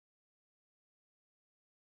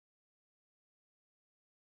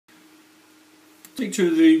Take two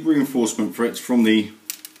of the reinforcement frets from the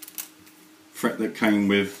fret that came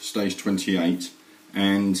with stage 28,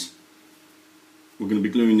 and we're going to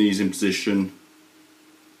be gluing these in position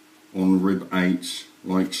on rib 8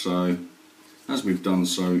 like so, as we've done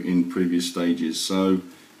so in previous stages. So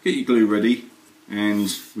get your glue ready,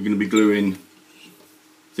 and we're going to be gluing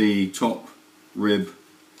the top rib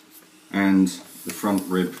and the front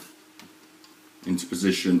rib into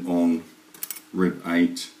position on rib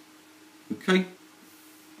 8. Okay.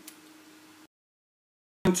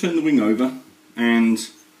 Now turn the wing over, and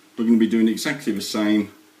we're going to be doing exactly the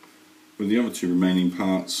same with the other two remaining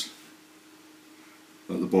parts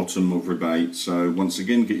at the bottom of rib 8. So once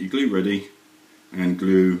again, get your glue ready and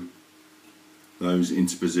glue those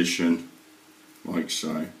into position like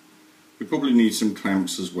so. We probably need some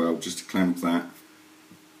clamps as well, just to clamp that.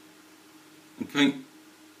 Okay.